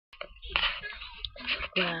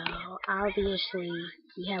Well, obviously,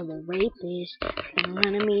 we have a rapist in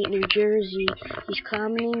Runnymede, New Jersey. He's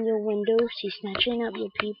climbing in your windows. He's snatching up your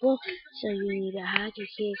people. So you need to hide your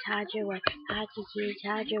kids, hide your wife, hide your kids,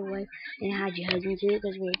 hide your wife, and hide your husband too,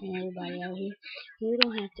 because we're raping everybody out here. You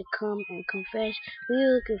don't have to come and confess.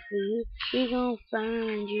 We're looking for you. We gonna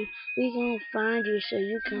find you. We gonna find you so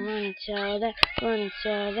you can run and tell that, run and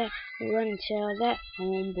tell that, run and tell that,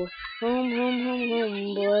 homeboy.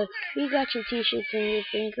 Home, boy. We got your t-shirts and your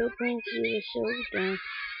fingerprints. You were so dumb.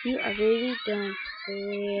 You are really dumb. For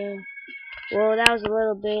real. Well, that was a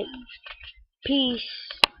little bit. Peace.